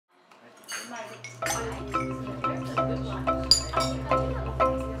I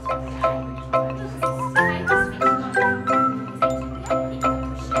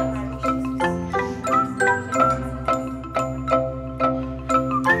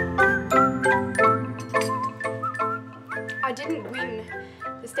didn't win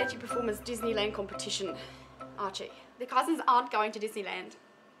the statue performance Disneyland competition, Archie. The cousins aren't going to Disneyland.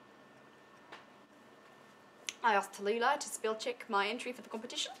 I asked Tallulah to spell check my entry for the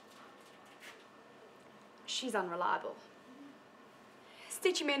competition. She's unreliable.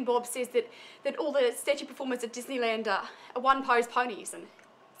 Statue Man Bob says that all the statue performers at Disneyland are one-pose ponies, and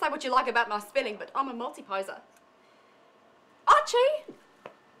say what you like about my spelling, but I'm a multi-poser. Archie!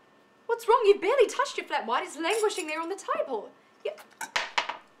 What's wrong? You've barely touched your flat white. It's languishing there on the table.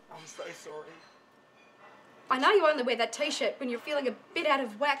 I'm so sorry. I know you only wear that t-shirt when you're feeling a bit out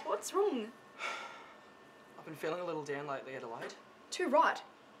of whack. What's wrong? I've been feeling a little down lately, Adelaide. Too right.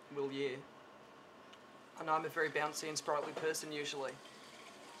 Well, yeah. I know I'm a very bouncy and sprightly person usually.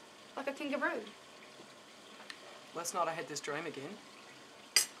 Like a kangaroo. Last night I had this dream again.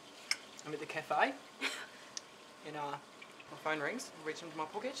 I'm at the cafe. And my phone rings. I reach into my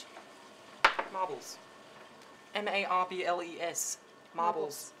pocket. Marbles. M-A-R-B-L-E-S.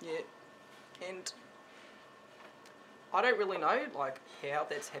 Marbles. Yeah. And I don't really know, like, how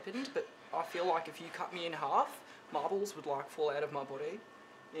that's happened, but I feel like if you cut me in half, marbles would, like, fall out of my body.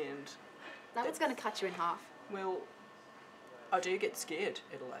 And No one's going to cut you in half. well, I do get scared,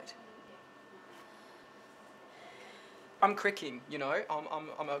 Adelaide. I'm cracking, you know.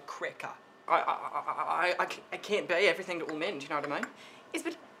 I'm a cracker. I can't be everything to all men. Do you know what I mean? Yes,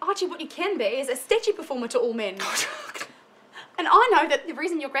 but Archie, what you can be is a statue performer to all men. And I know that the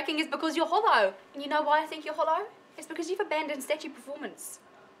reason you're cracking is because you're hollow. And you know why I think you're hollow? It's because you've abandoned statue performance.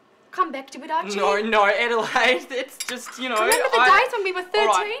 Come back to it, Archie. No, Adelaide. It's just, you know. Remember the days when we were 13?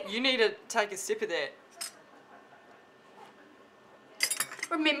 All right, you need to take a sip of that.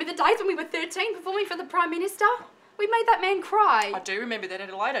 Remember the days when we were 13 performing for the Prime Minister? We made that man cry. I do remember that,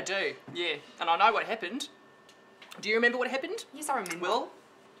 Adelaide. I do. Yeah, and I know what happened. Do you remember what happened? Yes, I remember. Well,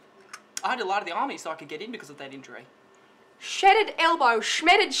 I had to lie to the army so I could get in because of that injury. Shattered elbow,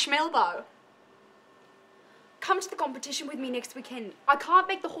 schmettered schmelbo. Come to the competition with me next weekend. I can't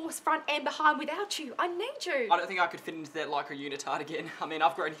make the horse front and behind without you. I need you. I don't think I could fit into that like a unitard again. I mean,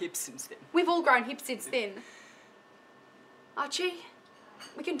 I've grown hips since then. We've all grown hips since then. Archie,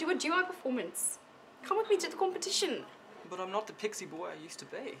 we can do a duo performance. Come with me to the competition. But I'm not the pixie boy I used to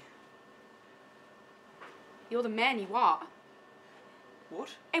be. You're the man you are. What?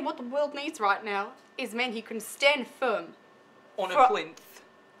 And what the world needs right now is men who can stand firm. On a plinth.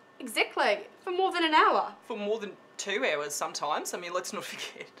 Exactly. For more than an hour. For more than 2 hours sometimes. I mean, let's not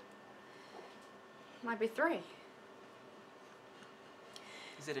forget. Maybe 3.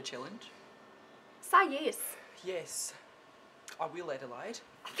 Is it a challenge? Say yes. Yes. I will, Adelaide.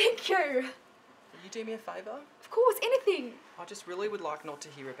 Thank you. Will you do me a favour? Of course, anything. I just really would like not to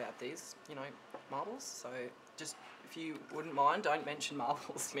hear about these, you know, marbles. So just, if you wouldn't mind, don't mention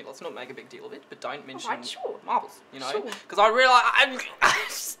marbles. I mean, let's not make a big deal of it, but don't mention marbles, you know. Because I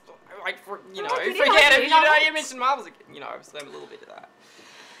realise, you know, forget it, you know, you mentioned marbles again. You know, so a little bit of that.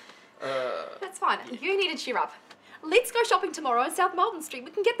 That's fine. Yeah. You need to cheer up. Let's go shopping tomorrow on South Malden Street.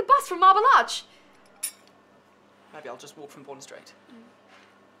 We can get the bus from Marble Arch. Maybe I'll just walk from Bond Street.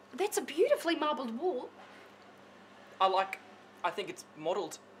 That's a beautifully marbled wall. I think it's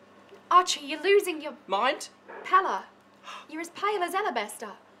modelled. Archie, you're losing your... Mind? Pallor. You're as pale as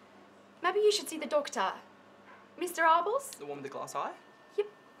alabaster. Maybe you should see the doctor. Mr. Arbles? The one with the glass eye? Yep,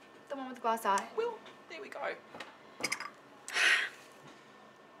 the one with the glass eye. Well, there we go.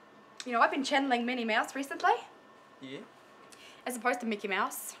 You know, I've been channeling Minnie Mouse recently. Yeah? As opposed to Mickey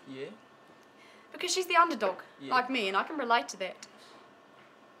Mouse. Yeah? Because she's the underdog, like me, and I can relate to that.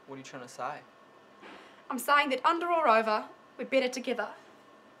 What are you trying to say? I'm saying that under or over, we're better together.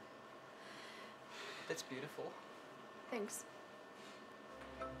 That's beautiful. Thanks.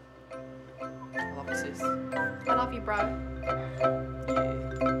 I love you, sis. I love you, bro. Yeah.